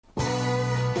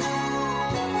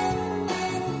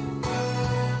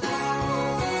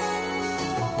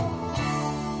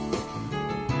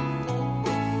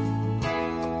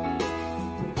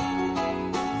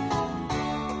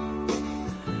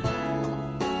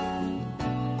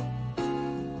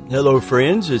Hello,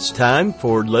 friends. It's time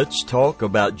for Let's Talk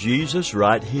About Jesus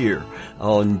right here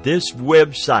on this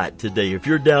website today. If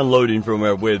you're downloading from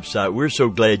our website, we're so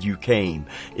glad you came.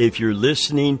 If you're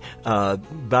listening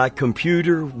by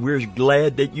computer, we're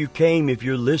glad that you came. If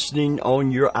you're listening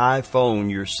on your iPhone,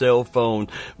 your cell phone,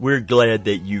 we're glad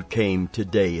that you came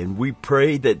today. And we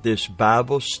pray that this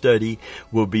Bible study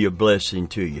will be a blessing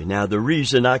to you. Now, the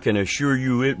reason I can assure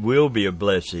you it will be a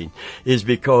blessing is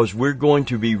because we're going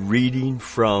to be reading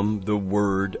from the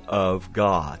Word of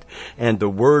God. And the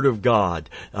Word of God,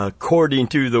 according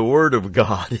to the Word of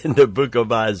God in the book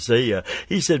of Isaiah,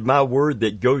 he said, "My word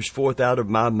that goes forth out of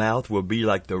my mouth will be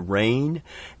like the rain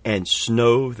and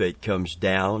snow that comes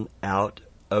down out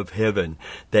of heaven,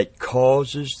 that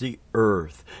causes the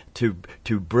earth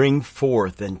to bring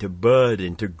forth and to bud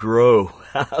and to grow."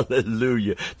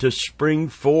 Hallelujah. To spring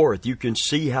forth. You can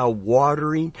see how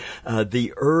watering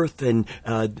the earth and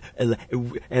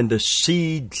the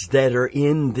seeds that are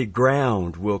in the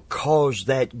ground will cause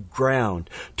that ground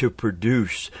to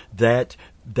produce that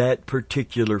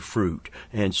particular fruit.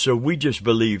 And so we just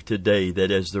believe today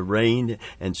that as the rain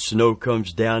and snow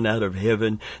comes down out of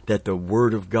heaven, that the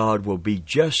Word of God will be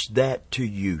just that to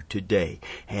you today.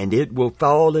 And it will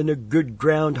fall in a good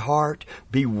ground heart,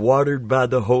 be watered by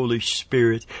the Holy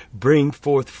Spirit, bring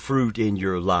forth fruit in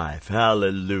your life.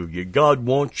 Hallelujah. God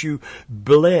wants you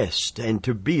blessed and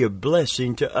to be a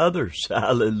blessing to others.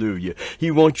 Hallelujah.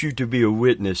 He wants you to be a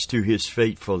witness to His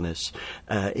faithfulness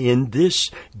in this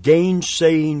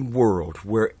gainsaying world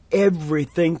where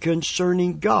everything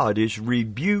concerning God is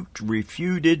rebuked,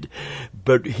 refuted,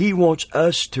 but He wants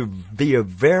us to be a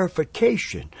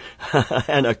verification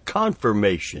and a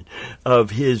confirmation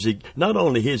of His, not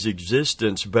only His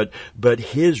existence, but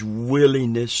His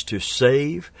willingness to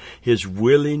save, His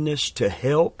willingness to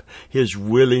help, His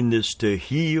willingness to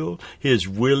heal, His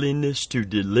willingness to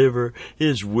deliver,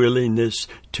 His willingness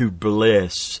to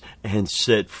bless and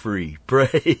set free.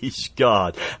 Praise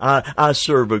God. I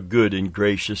serve a good and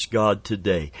gracious God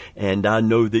today, and I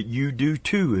know that you do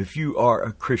too if you are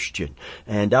a Christian.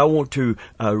 And I want to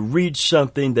read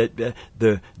something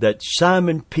that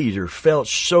Simon Peter felt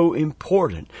so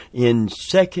important in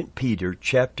 2 Peter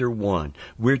chapter 1.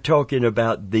 We're talking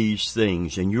about these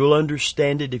things, and you'll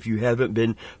understand it if you haven't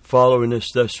been following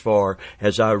us thus far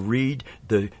as I read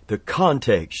the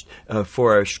context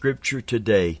for our scripture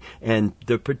today. And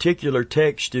the particular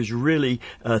text is really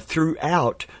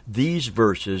throughout these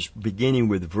verses, beginning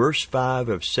with verse 5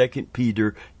 of 2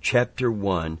 Peter chapter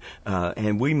 1.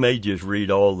 And we may just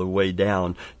read all the way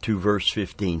down to verse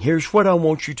 15. Here's what I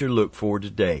want you to look for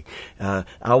today.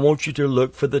 I want you to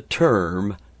look for the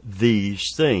term,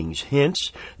 "these things."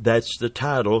 Hence, that's the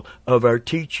title of our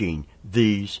teaching,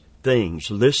 "These things."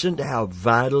 Listen to how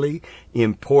vitally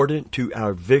important to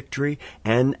our victory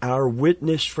and our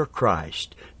witness for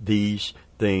Christ these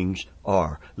things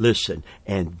are. Listen,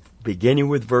 and beginning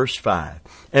with verse 5.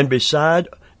 "And beside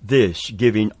this,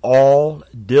 giving all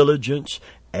diligence,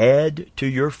 add to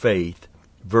your faith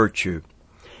virtue,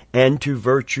 and to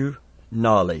virtue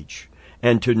knowledge,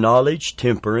 and to knowledge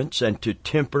temperance, and to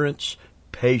temperance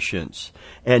patience,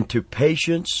 and to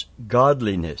patience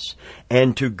godliness,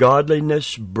 and to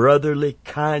godliness brotherly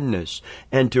kindness,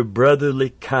 and to brotherly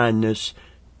kindness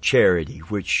charity,"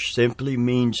 which simply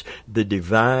means the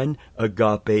divine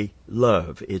agape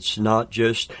love. It's not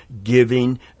just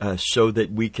giving so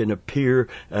that we can appear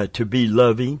to be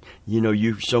loving. You know,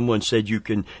 someone said you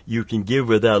can give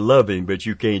without loving, but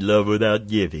you can't love without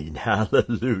giving.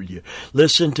 Hallelujah.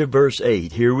 Listen to verse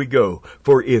 8. Here we go.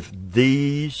 "For if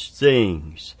these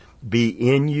things be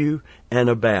in you and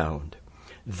abound,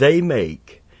 they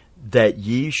make that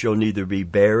ye shall neither be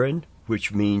barren,"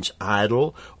 which means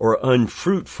idle or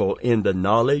unfruitful in the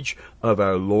knowledge of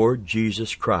our Lord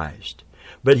Jesus Christ.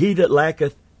 "But he that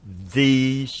lacketh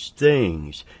these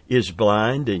things is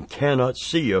blind and cannot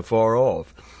see afar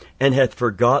off, and hath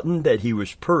forgotten that he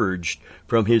was purged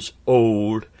from his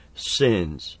old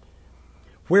sins.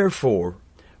 Wherefore,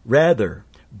 rather,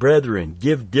 brethren,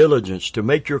 give diligence to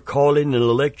make your calling and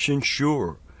election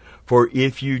sure. For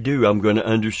if you do," I'm going to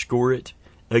underscore it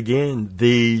again,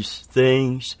 "these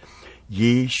things,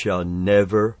 ye shall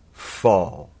never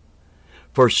fall.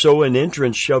 For so an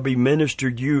entrance shall be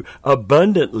ministered you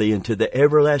abundantly into the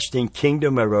everlasting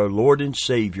kingdom of our Lord and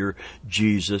Savior,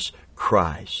 Jesus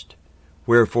Christ.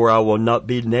 Wherefore I will not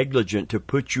be negligent to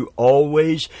put you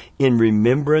always in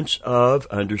remembrance of,"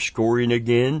 underscoring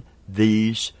again,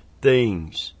 "these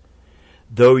things,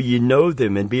 though ye know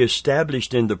them and be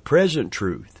established in the present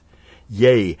truth.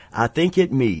 Yea, I think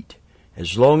it meet,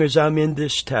 as long as I'm in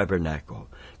this tabernacle,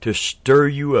 to stir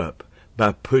you up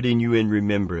by putting you in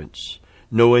remembrance,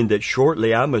 knowing that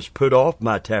shortly I must put off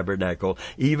my tabernacle,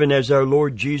 even as our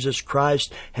Lord Jesus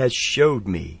Christ has showed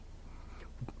me.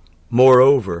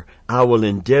 Moreover, I will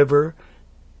endeavor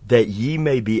that ye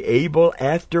may be able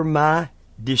after my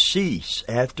decease,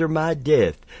 after my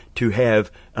death, to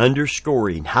have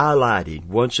underscoring, highlighting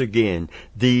once again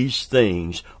these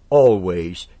things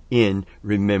always in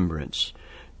remembrance.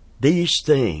 These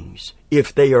things,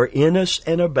 if they are in us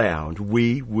and abound,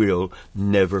 we will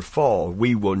never fall.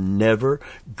 We will never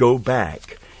go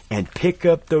back and pick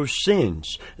up those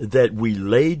sins that we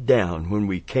laid down when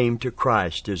we came to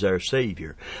Christ as our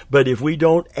Savior. But if we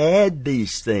don't add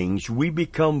these things, we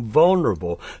become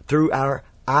vulnerable through our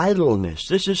idleness.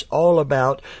 This is all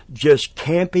about just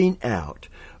camping out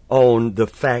on the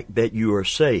fact that you are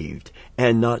saved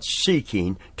and not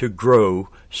seeking to grow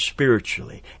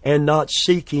spiritually and not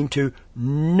seeking to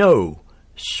know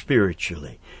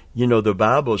spiritually. You know, the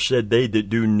Bible said they that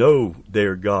do know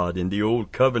their God in the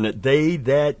Old Covenant, they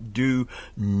that do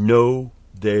know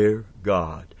their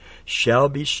God shall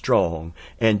be strong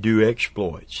and do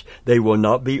exploits. They will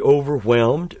not be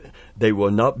overwhelmed. They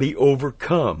will not be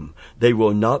overcome. They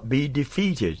will not be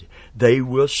defeated. They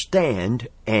will stand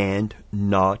and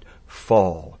not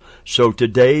fall. So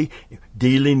today,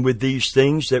 dealing with these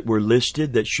things that were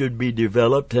listed that should be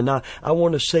developed, and I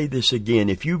want to say this again,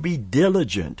 if you be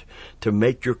diligent to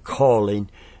make your calling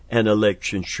and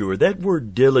election sure. That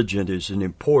word diligent is an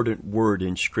important word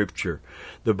in Scripture.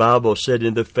 The Bible said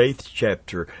in the faith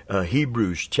chapter,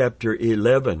 Hebrews chapter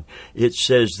 11, it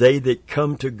says, they that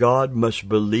come to God must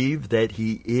believe that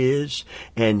He is,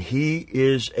 and He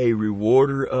is a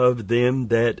rewarder of them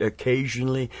that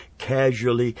occasionally,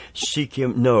 casually seek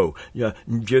Him. No,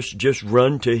 just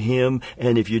run to Him,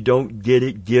 and if you don't get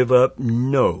it, give up.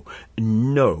 No.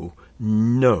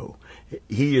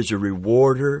 He is a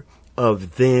rewarder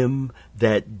of them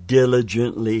that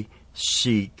diligently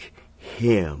seek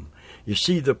Him. You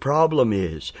see, the problem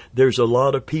is there's a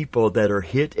lot of people that are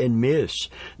hit and miss.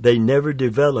 They never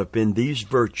develop in these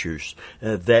virtues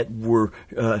that were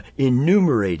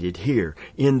enumerated here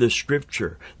in the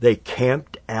Scripture. They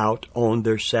camped out on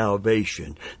their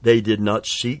salvation. They did not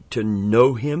seek to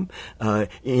know Him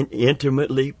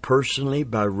intimately, personally,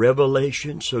 by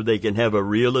revelation, so they can have a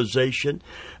realization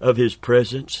of His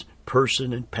presence,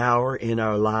 person, and power in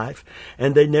our life.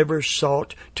 And they never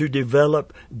sought to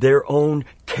develop their own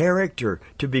character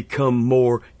to become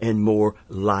more and more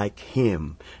like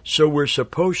Him. So we're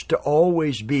supposed to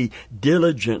always be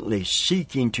diligently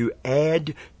seeking to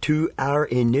add to our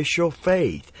initial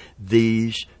faith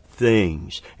these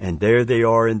things. And there they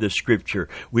are in the Scripture.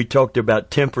 We talked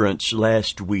about temperance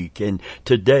last week, and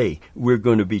today we're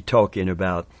going to be talking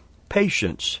about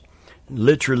patience.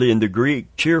 Literally in the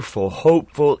Greek, cheerful,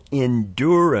 hopeful,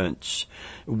 endurance.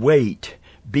 Wait,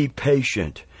 be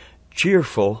patient.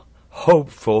 Cheerful,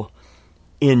 hopeful,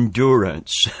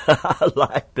 endurance. I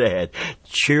like that.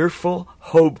 Cheerful,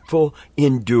 hopeful,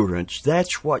 endurance.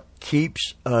 That's what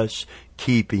keeps us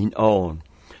keeping on.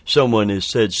 Someone has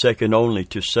said, second only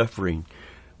to suffering,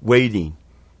 waiting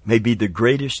may be the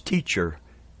greatest teacher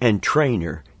and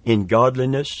trainer in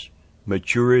godliness,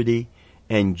 maturity,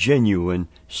 and genuine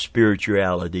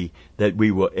spirituality that we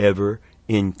will ever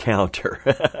encounter.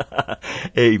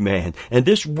 Amen. And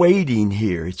this waiting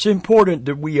here, it's important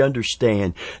that we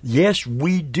understand, yes,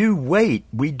 we do wait.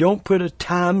 We don't put a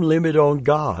time limit on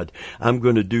God. I'm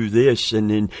going to do this,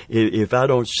 and then if I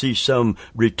don't see some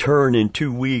return in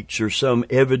 2 weeks or some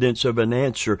evidence of an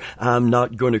answer, I'm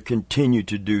not going to continue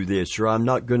to do this, or I'm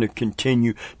not going to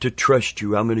continue to trust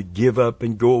you. I'm going to give up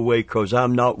and go away because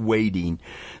I'm not waiting.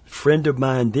 Friend of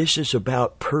mine, this is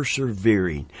about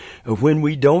persevering. When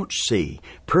we don't see,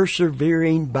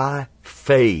 persevering by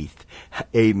faith,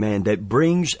 amen, that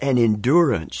brings an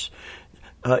endurance.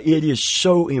 It is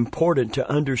so important to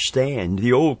understand.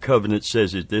 The Old Covenant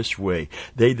says it this way,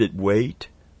 they that wait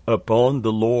upon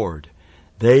the Lord,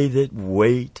 they that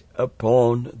wait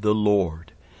upon the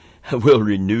Lord will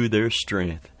renew their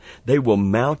strength. They will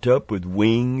mount up with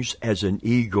wings as an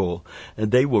eagle,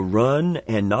 and they will run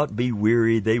and not be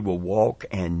weary. They will walk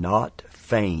and not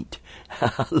faint.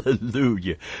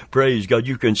 Hallelujah. Praise God.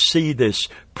 You can see this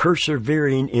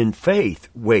persevering in faith,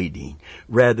 waiting,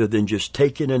 rather than just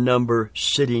taking a number,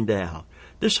 sitting down.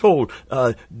 This whole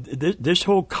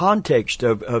context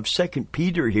of 2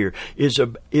 Peter here is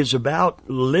about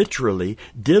literally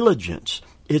diligence.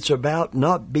 It's about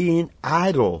not being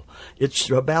idle. It's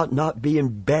about not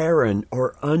being barren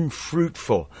or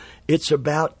unfruitful. It's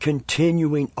about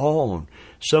continuing on.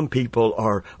 some people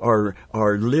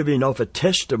are living off a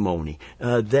testimony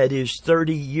that is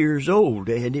 30 years old,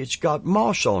 and it's got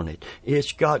moss on it.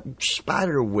 It's got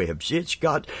spider webs.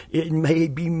 It may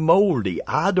be moldy.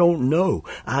 I don't know.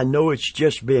 I know it's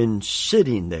just been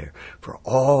sitting there for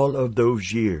all of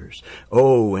those years.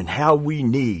 Oh, and how we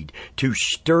need to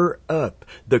stir up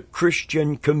the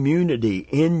Christian community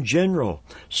in general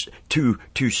to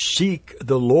seek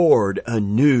the Lord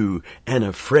anew and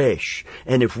afresh.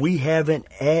 And if we haven't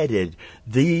added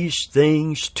these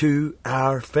things to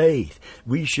our faith,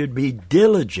 we should be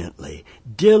diligently.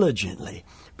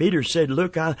 Peter said,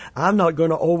 look, I'm not going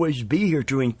to always be here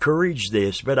to encourage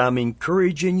this, but I'm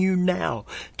encouraging you now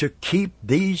to keep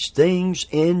these things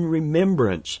in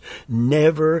remembrance.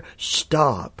 Never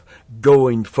stop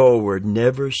going forward.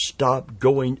 Never stop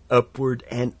going upward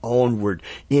and onward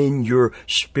in your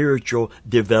spiritual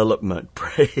development.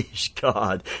 Praise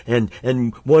God. And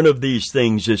one of these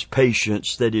things is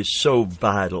patience that is so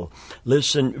vital.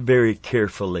 Listen very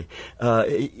carefully.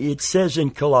 It says in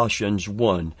Colossians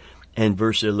 1 and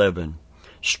verse 11,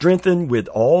 strengthened with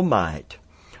all might,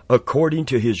 according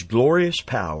to his glorious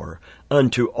power,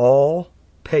 unto all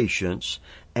patience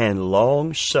and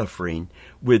long suffering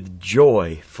with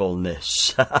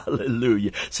joyfulness.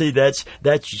 Hallelujah. See, that's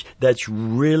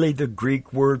really the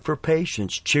Greek word for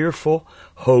patience. Cheerful,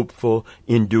 hopeful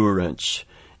endurance.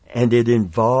 And it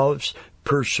involves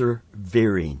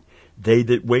persevering. They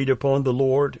that wait upon the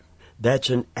Lord,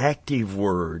 that's an active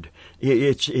word.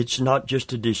 It's not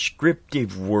just a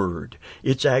descriptive word.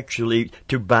 It's actually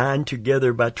to bind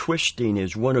together by twisting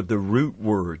is one of the root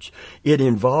words. It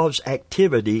involves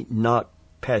activity, not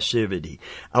passivity.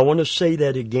 I want to say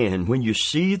that again. When you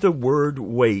see the word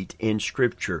wait in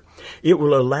Scripture, it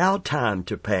will allow time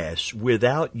to pass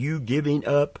without you giving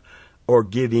up or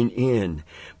giving in.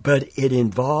 But it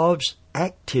involves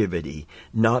activity,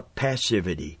 not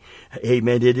passivity.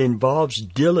 Amen. It involves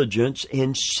diligence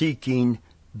in seeking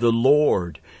the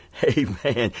Lord.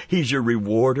 Amen. He's a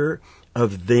rewarder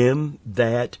of them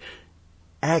that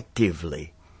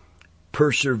actively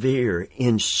persevere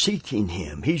in seeking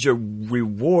Him. He's a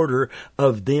rewarder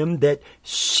of them that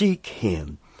seek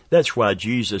Him. That's why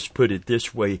Jesus put it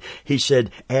this way. He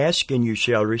said, ask and you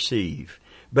shall receive.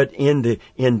 But in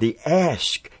the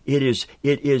ask, it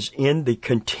is in the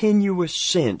continuous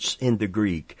sense in the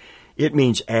Greek. It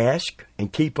means ask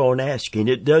and keep on asking.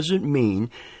 It doesn't mean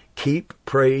keep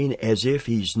praying as if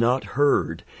He's not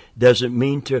heard. Doesn't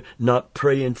mean to not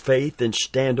pray in faith and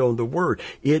stand on the Word.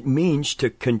 It means to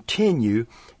continue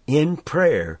in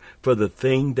prayer for the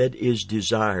thing that is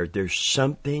desired. There's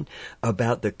something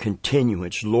about the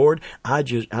continuance. Lord,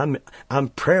 I'm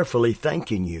prayerfully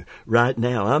thanking you right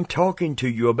now. I'm talking to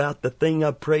you about the thing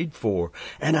I prayed for,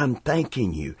 and I'm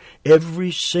thanking you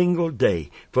every single day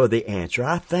for the answer.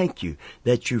 I thank you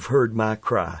that you've heard my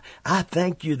cry. I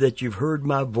thank you that you've heard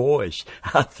my voice.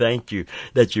 I thank you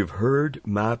that you've heard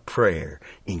my prayer,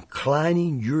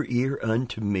 inclining your ear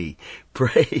unto me.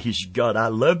 Praise God. I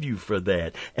love you for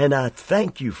that. And I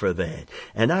thank you for that.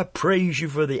 And I praise you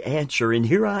for the answer. And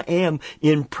here I am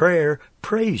in prayer,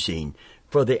 praising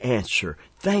for the answer,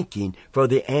 thanking for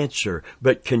the answer,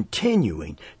 but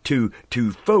continuing to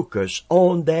focus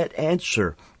on that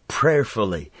answer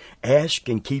prayerfully. Ask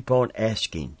and keep on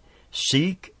asking.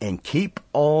 Seek and keep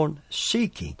on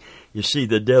seeking. You see,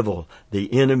 the devil,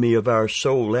 the enemy of our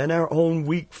soul and our own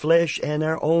weak flesh and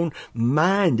our own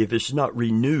mind, if it's not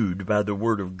renewed by the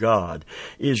Word of God,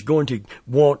 is going to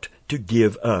want to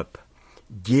give up,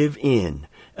 give in,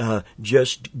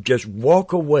 just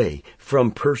walk away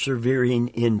from persevering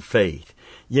in faith.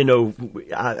 You know,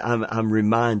 I'm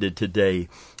reminded today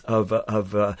of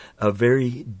a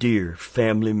very dear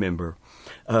family member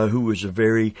who was a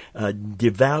very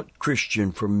devout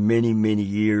Christian for many, many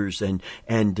years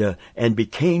and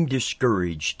became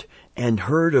discouraged and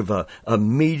heard of a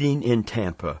meeting in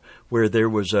Tampa where there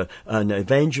was an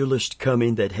evangelist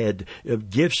coming that had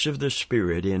gifts of the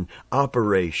Spirit in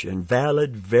operation,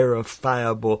 valid,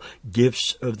 verifiable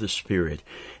gifts of the Spirit.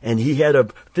 And he had a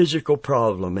physical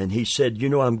problem, and he said,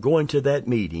 I'm going to that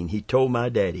meeting. He told my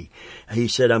daddy. He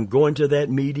said, I'm going to that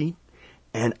meeting,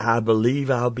 and I believe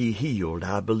I'll be healed.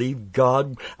 I believe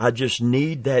God, I just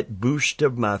need that boost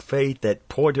of my faith, that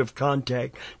point of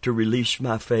contact to release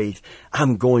my faith.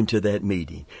 I'm going to that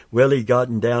meeting. Well, he got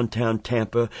in downtown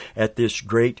Tampa at this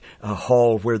great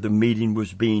hall where the meeting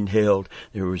was being held.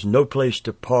 There was no place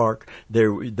to park.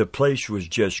 The place was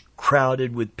just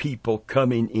crowded with people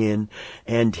coming in,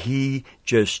 and he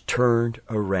just turned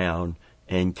around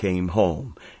and came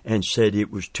home and said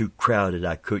it was too crowded,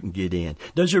 I couldn't get in.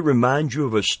 Does it remind you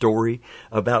of a story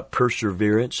about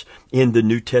perseverance in the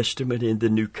New Testament, in the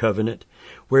New Covenant,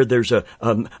 where there's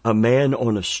a man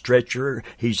on a stretcher?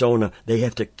 They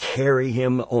have to carry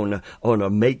him on a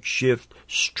makeshift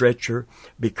stretcher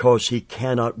because he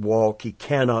cannot walk, he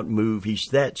cannot move, he's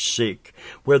that sick.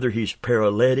 Whether he's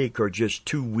paralytic or just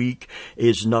too weak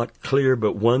is not clear,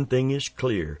 but one thing is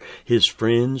clear. His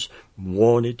friends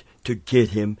wanted to get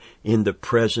him in the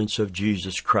presence of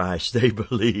Jesus Christ. They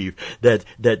believed that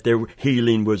their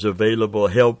healing was available,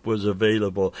 help was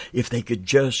available, if they could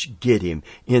just get him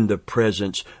in the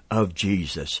presence of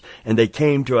Jesus. And they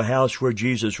came to a house where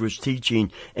Jesus was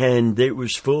teaching, and it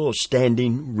was full,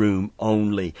 standing room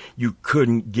only. You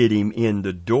couldn't get him in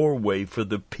the doorway, for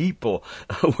the people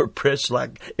were pressed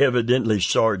like evidently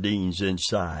sardines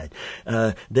inside.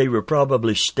 They were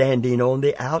probably standing on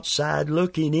the outside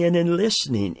looking in and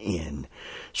listening in.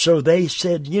 So they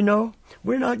said,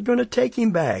 we're not going to take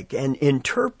him back, and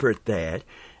interpret that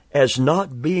as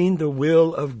not being the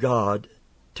will of God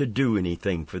to do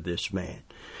anything for this man.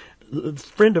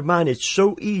 Friend of mine, it's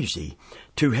so easy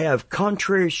to have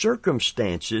contrary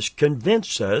circumstances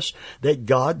convince us that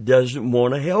God doesn't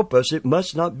want to help us. It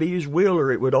must not be His will,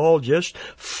 or it would all just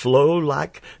flow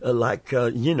like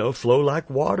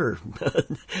water.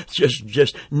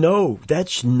 No,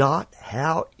 that's not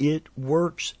how it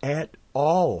works at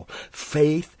all.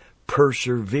 Faith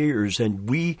perseveres, and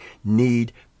we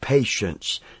need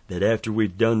patience, that after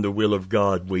we've done the will of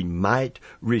God, we might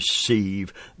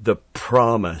receive the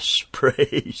promise.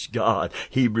 Praise God.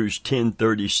 Hebrews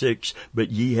 10:36, but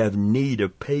ye have need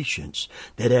of patience,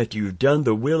 that after you've done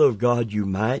the will of God, you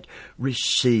might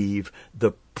receive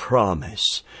the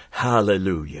promise.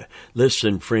 Hallelujah.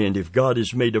 Listen, friend, if God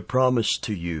has made a promise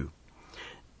to you,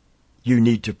 you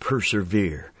need to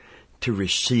persevere to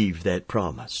receive that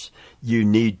promise. You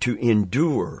need to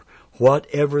endure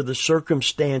whatever the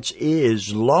circumstance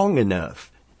is long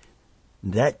enough.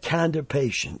 That kind of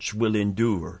patience will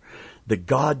endure. The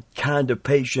God kind of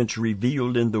patience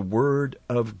revealed in the Word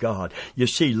of God. You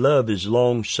see, love is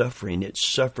long-suffering. It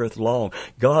suffereth long.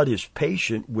 God is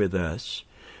patient with us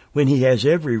when He has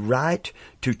every right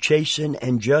to chasten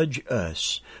and judge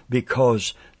us,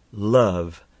 because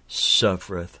love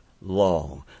suffereth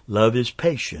long. Love is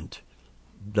patient.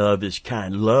 Love is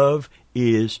kind. Love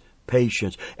is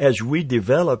patience. As we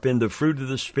develop in the fruit of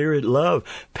the Spirit, love,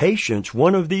 patience,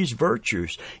 one of these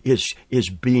virtues is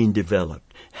being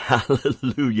developed.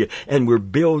 Hallelujah. And we're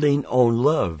building on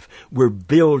love. We're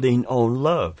building on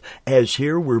love. As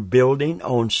here, we're building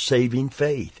on saving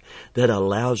faith that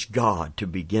allows God to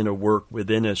begin a work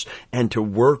within us and to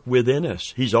work within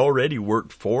us. He's already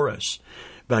worked for us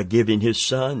by giving His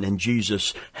Son and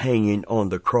Jesus hanging on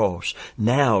the cross.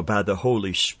 Now, by the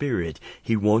Holy Spirit,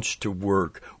 He wants to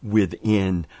work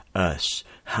within us.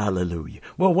 Hallelujah.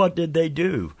 Well, what did they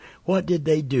do? What did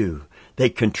they do? They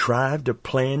contrived a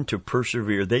plan to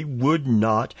persevere. They would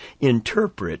not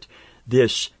interpret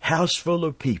this house full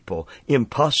of people,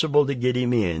 impossible to get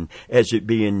him in, as it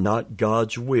being not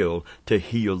God's will to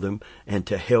heal them and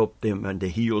to help them and to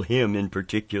heal him in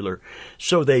particular.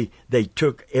 So they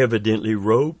took evidently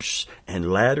ropes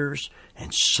and ladders,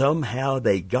 and somehow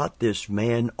they got this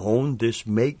man on this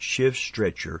makeshift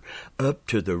stretcher up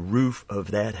to the roof of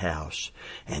that house.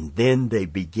 And then they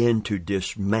begin to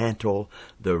dismantle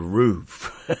the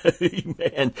roof.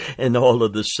 Amen. And all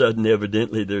of a sudden,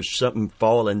 evidently, there's something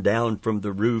falling down from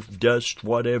the roof, dust,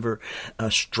 whatever, a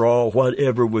straw,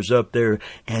 whatever was up there,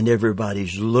 and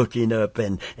everybody's looking up,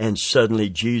 and suddenly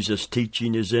Jesus'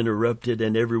 teaching is interrupted,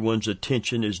 and everyone's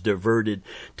attention is diverted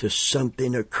to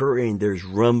something occurring. There's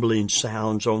rumbling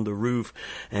sounds on the roof,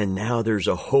 and now there's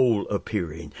a hole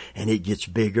appearing, and it gets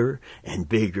bigger and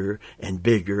bigger and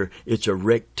bigger. It's a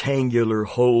rectangular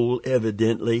hole,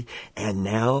 evidently, and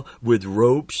now with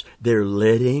ropes, they're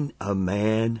letting a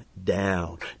man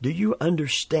down. Do you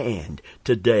understand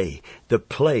today the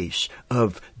place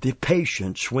of the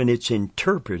patience when it's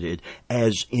interpreted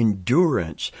as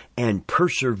endurance and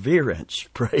perseverance?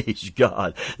 Praise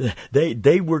God.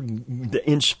 They were,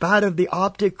 in spite of the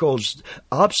obstacles,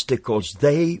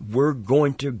 they were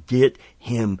going to get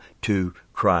him to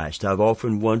Christ. I've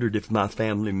often wondered if my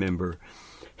family member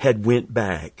had went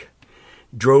back,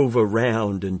 drove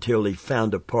around until he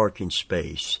found a parking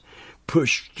space,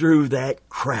 pushed through that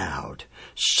crowd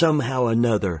somehow or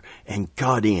another and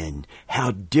got in,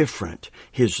 how different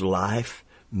his life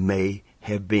may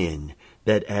have been.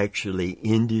 That actually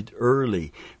ended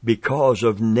early because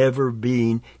of never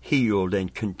being healed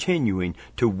and continuing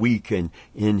to weaken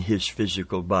in his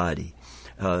physical body.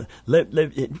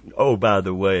 Oh, by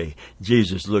the way,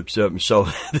 Jesus looks up and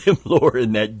saw them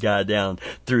lowering that guy down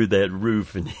through that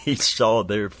roof, and he saw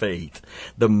their faith.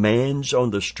 The man's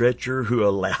on the stretcher who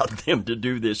allowed them to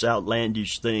do this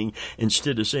outlandish thing,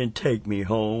 instead of saying, "Take me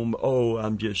home. Oh,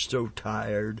 I'm just so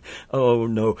tired." Oh,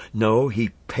 no, he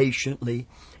patiently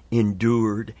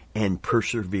endured and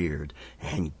persevered,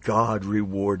 and God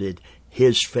rewarded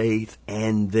his faith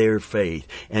and their faith.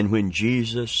 And when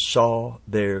Jesus saw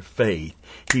their faith,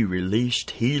 he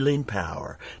released healing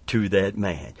power to that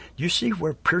man. You see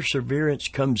where perseverance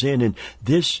comes in, and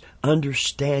this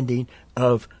understanding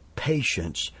of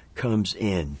patience comes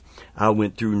in. I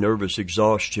went through nervous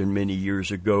exhaustion many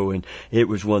years ago, and it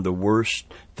was one of the worst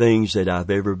things that I've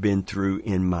ever been through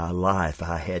in my life.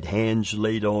 I had hands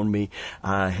laid on me.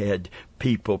 I had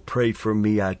people pray for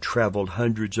me. I traveled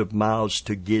hundreds of miles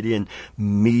to get in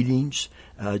meetings,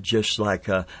 just like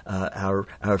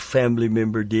our family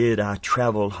member did. I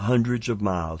traveled hundreds of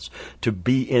miles to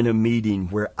be in a meeting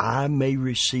where I may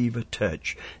receive a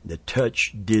touch. The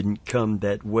touch didn't come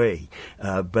that way,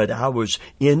 but I was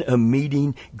in a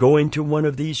meeting, going to one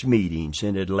of these meetings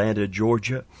in Atlanta,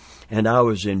 Georgia, and I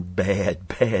was in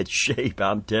bad shape,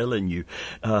 I'm telling you.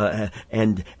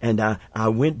 And I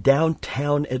went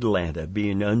downtown Atlanta,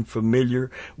 being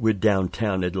unfamiliar with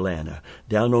downtown Atlanta,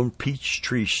 down on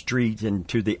Peachtree Street and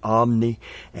to the Omni,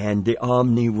 and the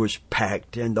Omni was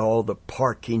packed, and all the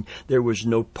parking, there was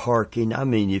no parking. I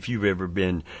mean, if you've ever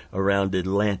been around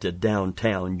Atlanta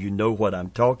downtown, you know what I'm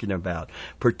talking about,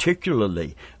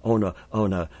 particularly on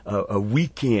a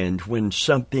weekend when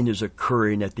something is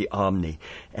occurring at the Omni.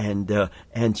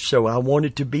 And so I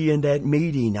wanted to be in that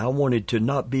meeting. I wanted to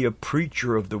not be a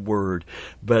preacher of the word,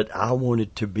 but I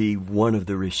wanted to be one of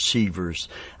the receivers.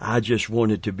 I just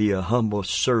wanted to be a humble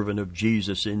servant of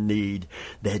Jesus in need,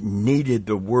 that needed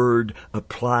the word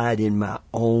applied in my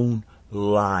own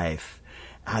life.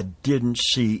 I didn't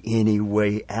see any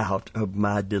way out of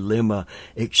my dilemma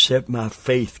except my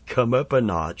faith come up a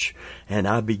notch, and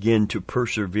I began to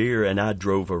persevere, and I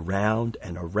drove around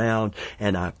and around,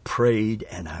 and I prayed,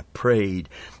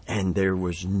 and there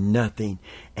was nothing,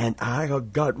 and I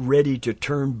got ready to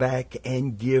turn back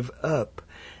and give up.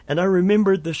 And I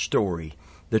remembered the story,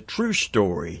 the true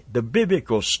story, the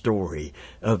biblical story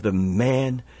of the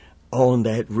man on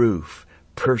that roof,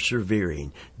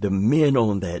 persevering, the men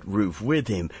on that roof with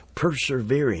him,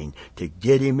 persevering to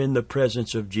get him in the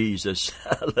presence of Jesus.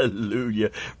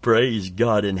 Hallelujah. Praise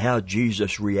God. And how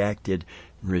Jesus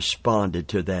responded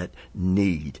to that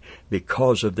need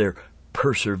because of their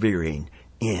persevering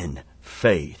in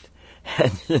faith.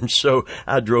 And so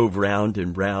I drove round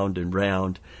and round and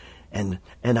round, and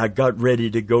I got ready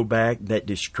to go back. That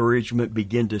discouragement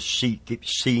began to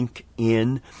sink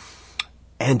in,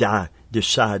 and I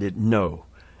decided, no,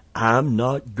 I'm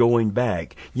not going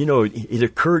back. You know, it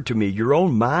occurred to me, your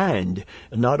own mind,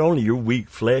 not only your weak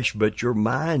flesh, but your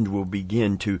mind will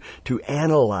begin to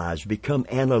analyze, become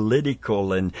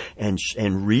analytical and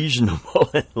reasonable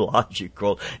and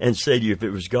logical, and say to you, if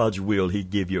it was God's will, He'd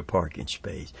give you a parking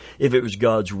space. If it was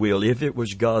God's will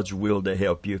to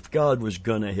help you, if God was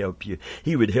going to help you,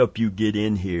 He would help you get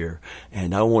in here.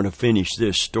 And I want to finish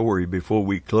this story before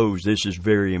we close. This is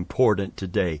very important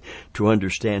today to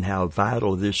understand how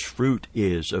vital this fruit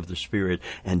is of the Spirit,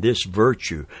 and this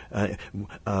virtue,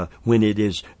 when it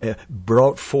is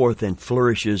brought forth and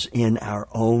flourishes in our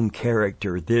own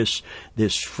character, this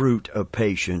fruit of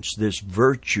patience, this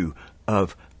virtue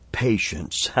of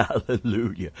patience.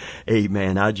 Hallelujah.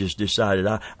 Amen. I just decided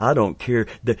I don't care.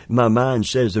 My mind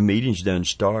says the meeting's done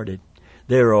started.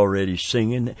 They're already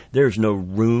singing. There's no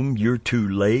room. You're too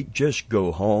late. Just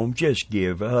go home. Just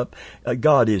give up.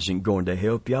 God isn't going to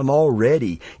help you. I'm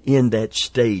already in that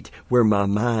state where my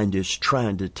mind is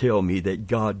trying to tell me that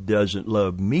God doesn't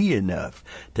love me enough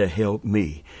to help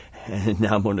me. And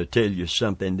I'm going to tell you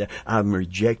something, that I'm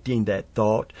rejecting that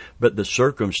thought, but the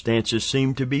circumstances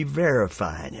seem to be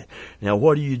verifying it. Now,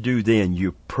 what do you do then?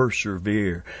 You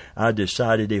persevere. I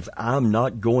decided if I'm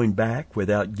not going back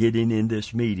without getting in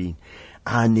this meeting,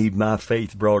 I need my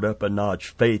faith brought up a notch.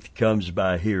 Faith comes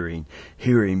by hearing,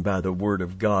 hearing by the Word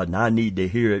of God, and I need to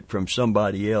hear it from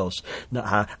somebody else.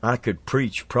 Now, I could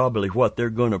preach probably what they're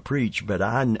going to preach, but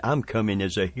I'm coming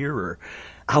as a hearer.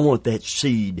 I want that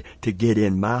seed to get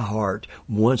in my heart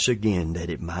once again, that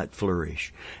it might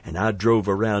flourish. And I drove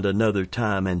around another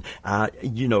time, and I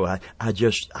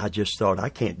just thought, I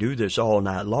can't do this all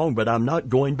night long, but I'm not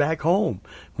going back home.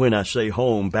 When I say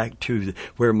home, back to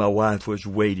where my wife was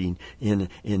waiting in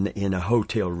a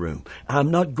hotel room.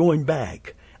 I'm not going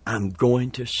back. I'm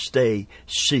going to stay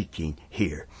seeking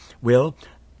here. Well,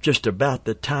 just about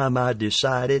the time I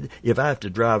decided, if I have to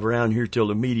drive around here till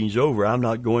the meeting's over, I'm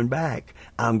not going back.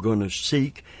 I'm going to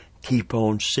seek, keep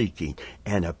on seeking.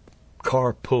 And a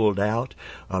car pulled out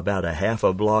about a half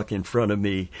a block in front of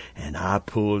me, and I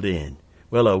pulled in.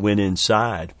 Well, I went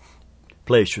inside.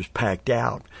 Place was packed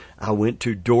out. I went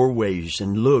to doorways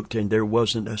and looked, and there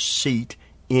wasn't a seat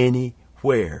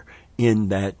anywhere in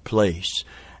that place.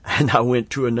 And I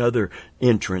went to another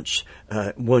entrance.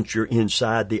 Once you're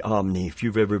inside the Omni, if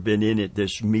you've ever been in it,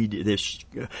 this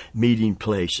meeting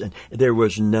place, and there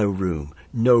was no room.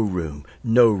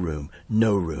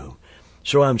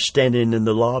 So I'm standing in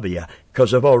the lobby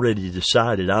because I've already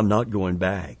decided I'm not going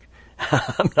back.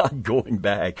 I'm not going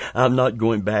back. I'm not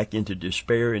going back into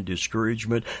despair and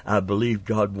discouragement. I believe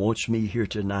God wants me here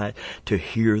tonight to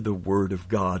hear the Word of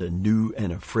God anew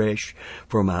and afresh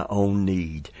for my own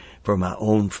need, for my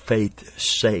own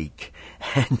faith's sake.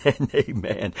 And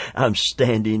amen, I'm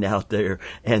standing out there,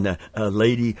 and a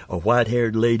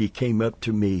white-haired lady came up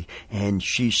to me, and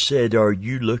she said, "Are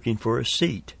you looking for a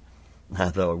seat?" I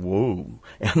thought, whoa,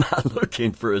 am I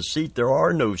looking for a seat? There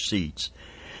are no seats.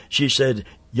 She said,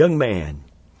 "Young man."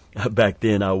 Back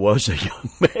then I was a young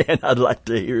man. I'd like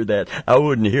to hear that. I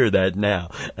wouldn't hear that now.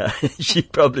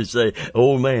 She'd probably say,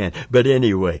 "Old man." But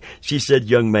anyway, she said,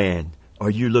 "Young man, are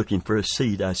you looking for a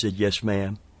seat?" I said, "Yes,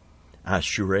 ma'am. I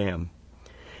sure am."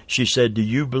 She said, "Do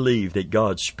you believe that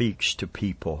God speaks to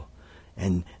people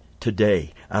and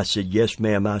today?" I said, "Yes,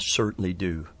 ma'am, I certainly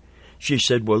do." She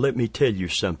said, "Well, let me tell you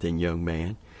something, young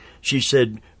man." She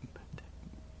said,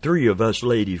 3 of us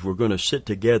ladies were going to sit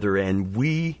together, and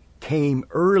we came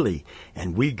early,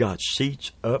 and we got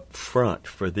seats up front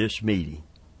for this meeting.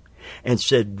 And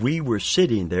said we were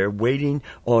sitting there waiting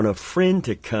on a friend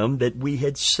to come that we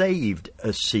had saved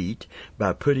a seat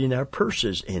by putting our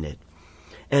purses in it.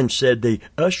 And said the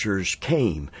ushers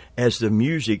came as the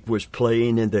music was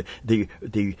playing and the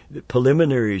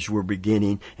preliminaries were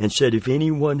beginning, and said, "If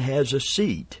anyone has a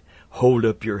seat, hold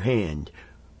up your hand.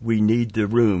 We need the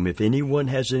room. If anyone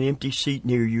has an empty seat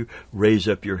near you, raise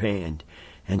up your hand."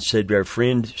 And said our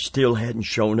friend still hadn't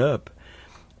shown up.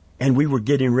 And we were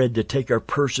getting ready to take our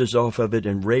purses off of it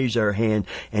and raise our hand.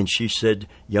 And she said,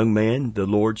 "Young man, the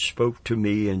Lord spoke to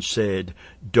me and said,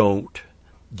 don't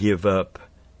give up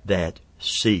that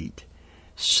seat.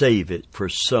 Save it for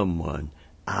someone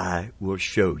I will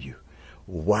show you."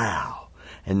 Wow.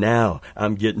 And now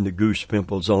I'm getting the goose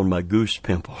pimples on my goose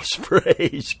pimples.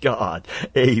 Praise God.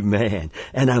 Amen.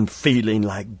 And I'm feeling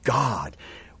like God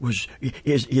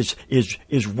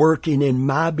is working in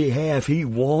my behalf. He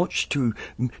wants to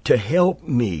help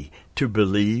me to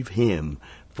believe Him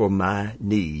for my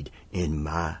need in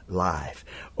my life.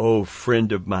 Oh,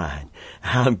 friend of mine,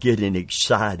 I'm getting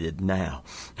excited now.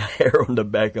 Hair on the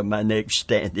back of my neck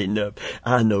standing up.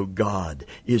 I know God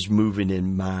is moving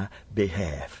in my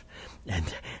behalf.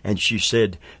 And she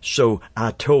said, so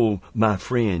I told my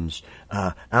friends,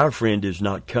 our friend is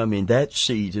not coming. That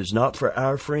seat is not for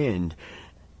our friend.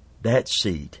 That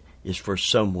seat is for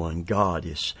someone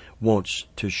God wants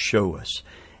to show us.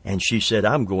 And she said,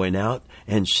 I'm going out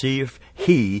and see if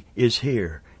he is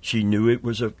here. She knew it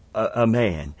was a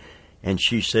man. And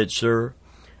she said, sir,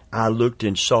 I looked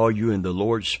and saw you, and the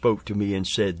Lord spoke to me and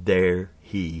said, there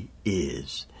he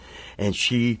is. And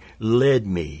she led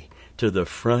me to the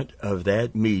front of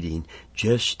that meeting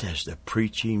just as the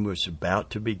preaching was about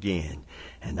to begin.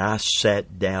 And I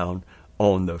sat down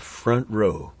on the front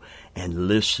row and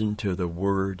listened to the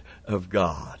Word of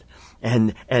God.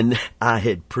 And I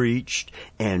had preached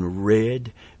and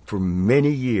read for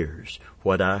many years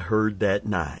what I heard that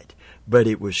night, but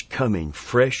it was coming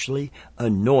freshly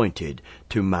anointed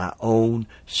to my own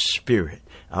spirit.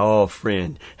 Oh,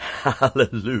 friend,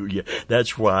 hallelujah.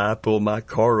 That's why I pull my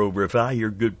car over. If I hear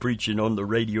good preaching on the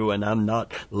radio and I'm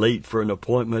not late for an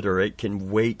appointment, or it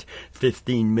can wait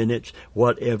 15 minutes,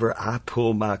 whatever, I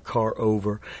pull my car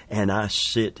over and I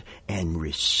sit and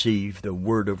receive the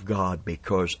Word of God,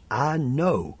 because I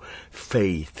know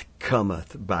faith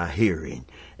cometh by hearing,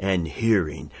 and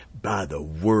hearing by the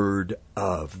Word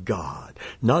of God.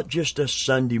 Not just a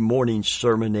Sunday morning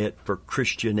sermonette for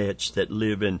Christianettes that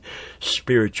live in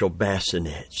spiritual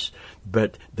bassinets,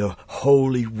 but the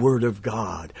holy Word of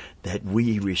God that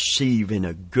we receive in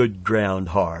a good ground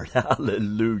heart.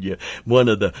 Hallelujah. One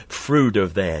of the fruit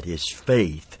of that is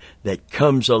faith that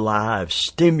comes alive,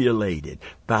 stimulated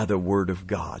by the Word of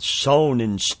God, sown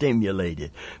and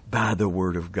stimulated by the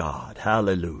Word of God.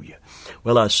 Hallelujah.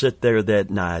 Well, I sat there that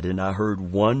night and I heard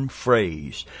one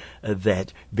phrase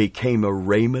that became a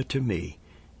rhema to me.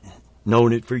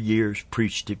 Known it for years,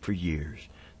 preached it for years.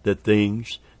 The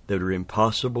things that are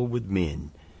impossible with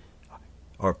men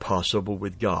are possible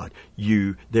with God.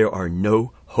 There are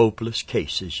no hopeless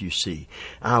cases, you see.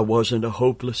 I wasn't a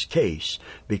hopeless case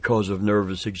because of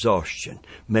nervous exhaustion.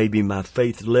 Maybe my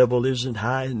faith level isn't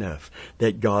high enough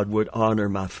that God would honor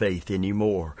my faith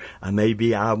anymore.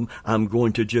 Maybe I'm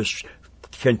going to just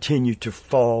continue to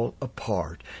fall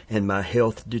apart and my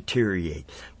health deteriorate.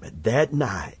 But that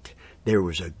night, there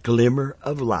was a glimmer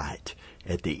of light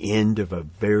at the end of a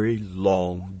very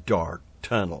long, dark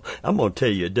tunnel. I'm going to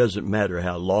tell you, it doesn't matter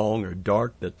how long or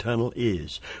dark the tunnel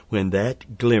is when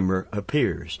that glimmer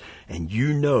appears. And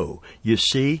you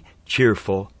see,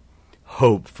 cheerful,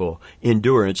 hopeful,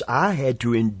 endurance. I had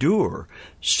to endure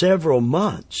several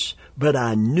months, but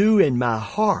I knew in my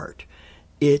heart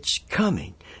it's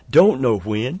coming. Don't know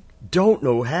when, don't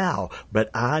know how, but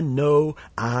I know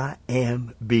I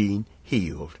am being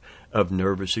healed of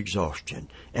nervous exhaustion,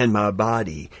 and my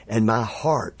body and my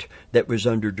heart that was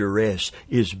under duress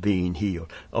is being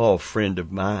healed. Oh, friend of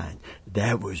mine,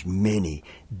 that was many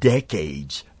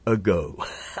decades ago.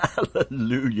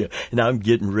 Hallelujah. And I'm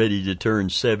getting ready to turn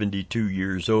 72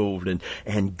 years old,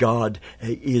 and God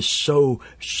is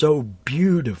so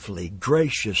beautifully,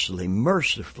 graciously,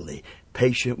 mercifully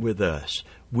patient with us.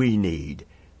 We need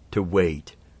to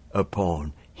wait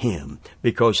upon Him,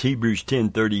 because Hebrews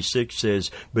 10:36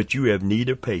 says, "But you have need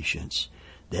of patience,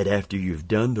 that after you've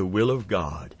done the will of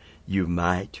God, you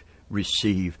might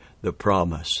receive the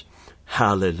promise."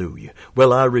 Hallelujah.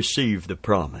 Well, I received the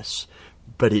promise,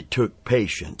 but it took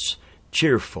patience,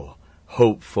 cheerful,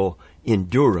 hopeful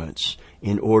endurance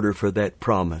in order for that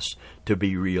promise to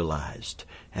be realized.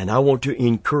 And I want to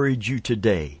encourage you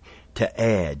today to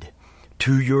add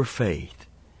to your faith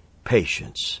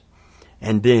patience,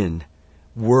 and then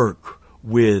work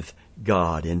with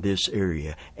God in this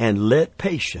area, and let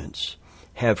patience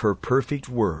have her perfect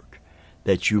work,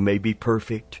 that you may be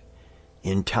perfect,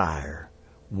 entire,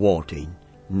 wanting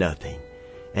nothing.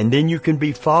 And then you can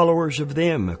be followers of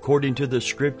them, according to the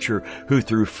Scripture, who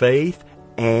through faith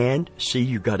and, see,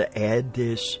 you got to add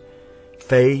this,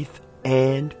 faith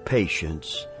and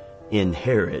patience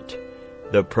inherit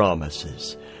the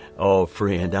promises. Oh,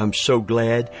 friend, I'm so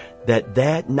glad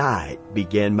that night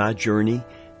began my journey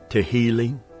to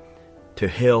healing, to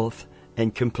health,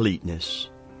 and completeness.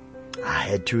 I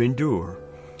had to endure.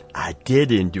 I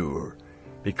did endure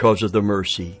because of the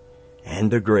mercy and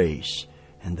the grace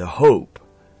and the hope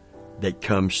that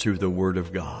comes through the Word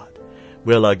of God.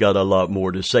 Well, I got a lot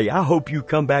more to say. I hope you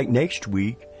come back next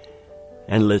week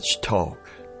and let's talk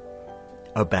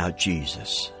about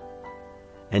Jesus.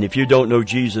 And if you don't know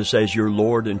Jesus as your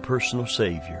Lord and personal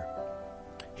Savior,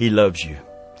 He loves you.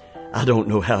 I don't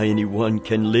know how anyone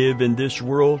can live in this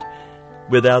world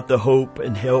without the hope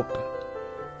and help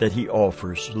that He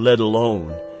offers, let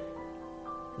alone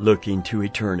looking to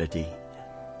eternity.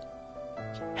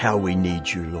 How we need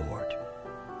you, Lord.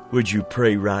 Would you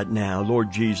pray right now?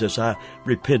 Lord Jesus, I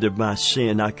repent of my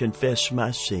sin. I confess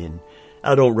my sin.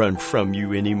 I don't run from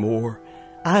you anymore.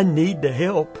 I need the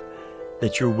help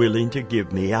that you're willing to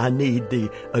give me. I need the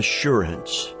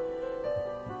assurance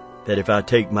that if I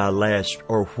take my last,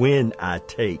 or when I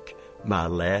take my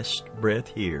last breath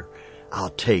here, I'll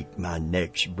take my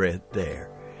next breath there.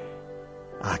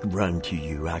 I run to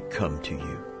you. I come to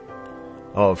you.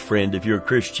 Oh, friend, if you're a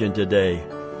Christian today,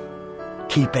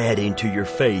 keep adding to your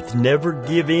faith. Never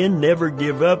give in, never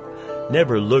give up,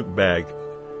 never look back,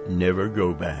 never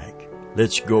go back.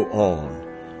 Let's go on.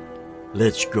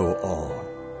 Let's go on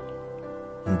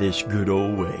in this good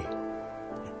old way.